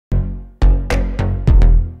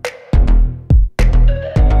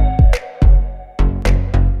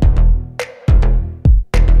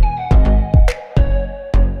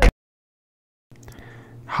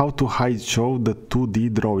how to hide show the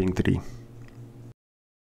 2D drawing tree.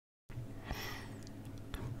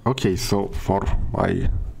 Okay, so for my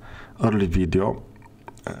early video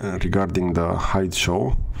regarding the hide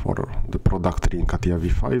show for the product tree in CATIA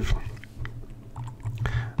V5,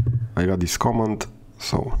 I got this comment.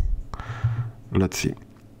 So let's see.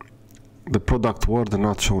 The product word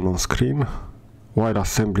not shown on screen while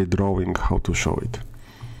assembly drawing, how to show it.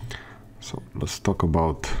 So let's talk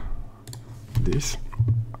about this.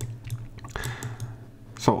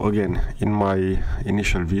 So again, in my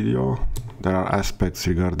initial video there are aspects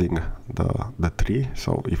regarding the tree.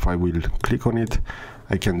 So if I will click on it,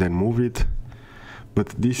 I can then move it, but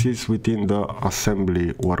this is within the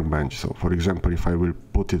assembly workbench. So for example, if I will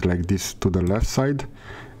put it like this to the left side,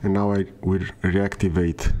 and now I will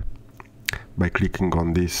reactivate by clicking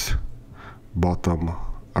on this bottom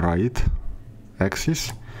right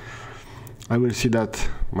axis, I will see that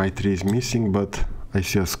my tree is missing, but I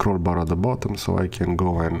see a scroll bar at the bottom, so I can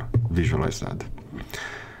go and visualize that.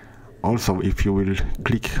 Also, if you will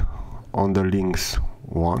click on the links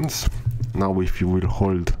once, now if you will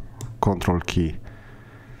hold Ctrl key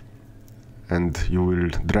and you will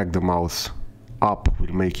drag the mouse up,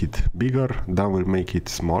 will make it bigger, down will make it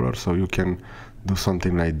smaller, so you can do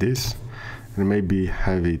something like this and maybe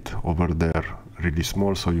have it over there really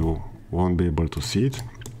small so you won't be able to see it.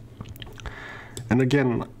 And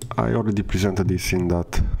again, I already presented this in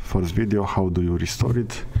that first video. How do you restore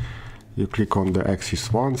it? You click on the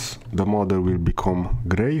axis once, the model will become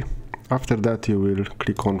gray. After that you will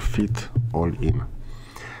click on fit all in.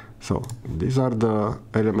 So these are the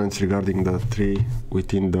elements regarding the tree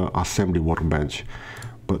within the assembly workbench.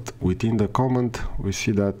 But within the comment we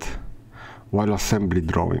see that while assembly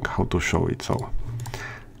drawing, how to show it. So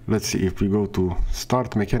let's see, if we go to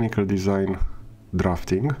start mechanical design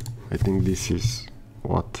drafting, I think this is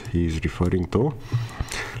what he is referring to.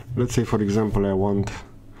 Let's say for example I want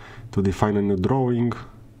to define a new drawing,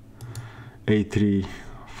 A3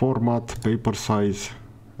 format, paper size,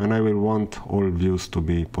 and I will want all views to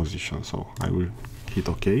be positioned, so I will hit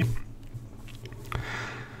OK.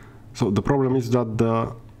 So the problem is that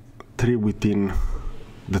the tree within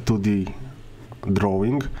the 2D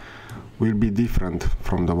drawing will be different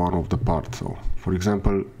from the one of the part. So for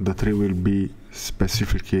example, the tree will be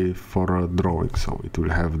specifically for a drawing, so it will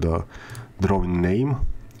have the drawing name,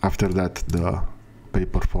 after that the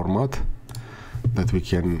paper format that we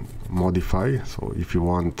can modify. So if you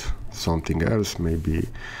want something else, maybe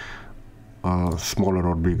a smaller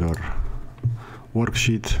or bigger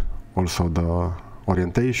worksheet, also the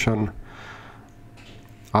orientation,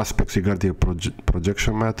 aspects regarding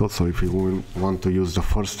projection method. So if you want to use the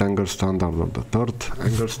first angle standard or the third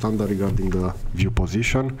angle standard regarding the view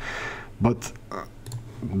position, but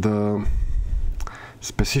the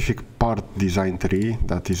specific part design tree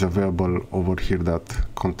that is available over here that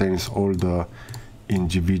contains all the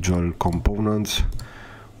individual components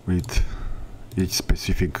with each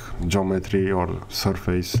specific geometry or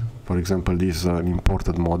surface. For example, this is an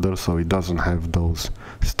imported model, so it doesn't have those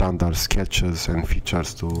standard sketches and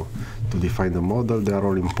features to define the model. They are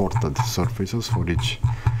all imported surfaces for each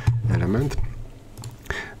element.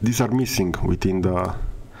 These are missing within the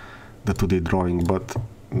 2D drawing, but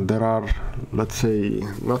there are, let's say,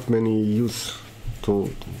 not many use to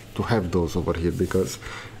have those over here, because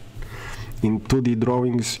in 2D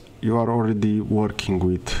drawings you are already working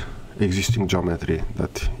with existing geometry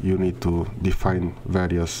that you need to define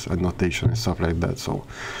various annotation and stuff like that. So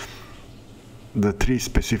the tree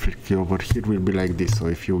specifically over here will be like this. So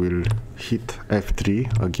if you will hit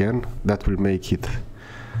F3 again, that will make it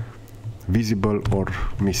visible or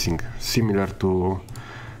missing, similar to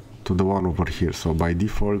the one over here. So by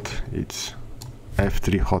default it's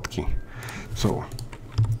F3 hotkey. So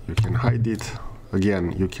you can hide it.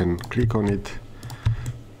 Again, you can click on it,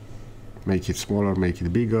 make it smaller, make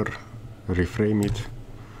it bigger, reframe it.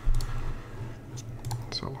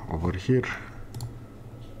 So over here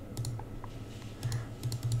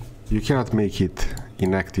you cannot make it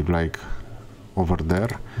inactive like over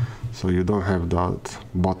there, so you don't have that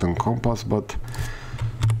button compass, but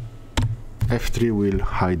F3 will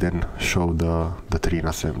hide and show the tree in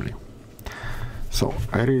assembly. So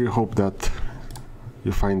I really hope that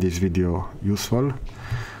you find this video useful.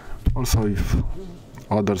 Also, if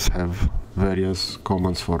others have various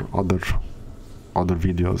comments for other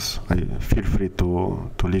videos, feel free to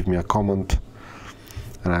leave me a comment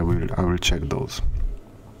and I will check those.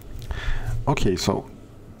 Okay, so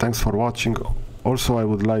thanks for watching. Also, I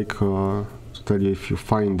would like to tell you, if you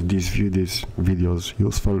find these videos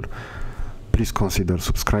useful, please consider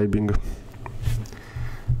subscribing,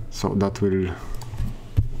 so that will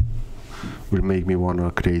will make me want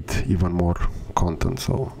to create even more content.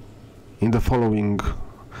 So in the following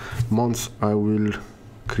months I will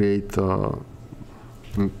create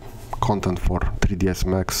content for 3ds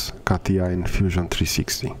Max, CATIA and Fusion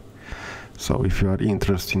 360. So if you are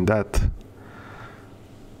interested in that,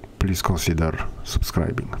 please consider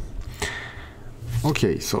subscribing.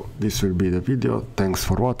 Okay, so this will be the video. Thanks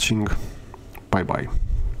for watching. Bye bye.